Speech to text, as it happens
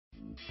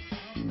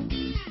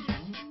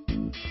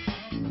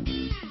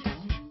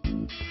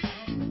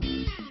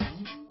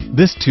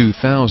This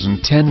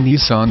 2010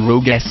 Nissan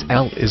Rogue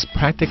SL is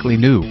practically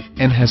new,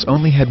 and has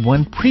only had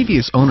one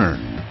previous owner.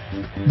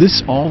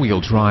 This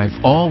all-wheel drive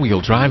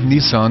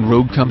Nissan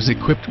Rogue comes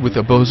equipped with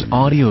a Bose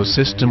audio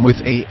system with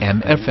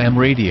AM/FM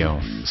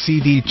radio,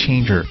 CD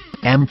changer,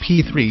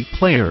 MP3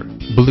 player,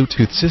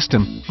 Bluetooth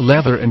system,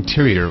 leather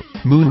interior,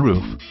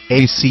 moonroof,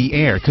 AC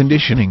air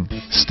conditioning,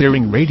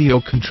 steering radio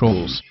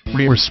controls,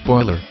 rear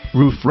spoiler,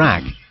 roof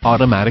rack,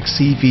 automatic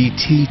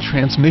CVT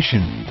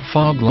transmission,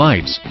 fog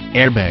lights,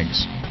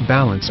 airbags,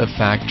 balance of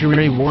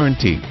factory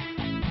warranty.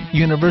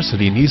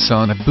 University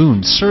Nissan of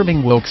Boone,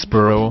 serving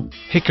Wilkesboro,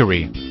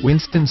 Hickory,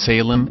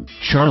 Winston-Salem,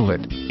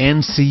 Charlotte,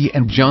 NC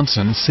and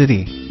Johnson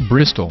City,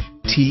 Bristol,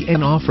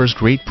 TN offers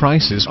great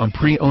prices on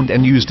pre-owned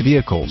and used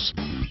vehicles.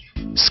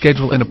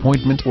 Schedule an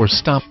appointment or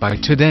stop by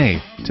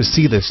today to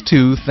see this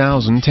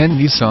 2010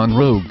 Nissan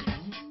Rogue.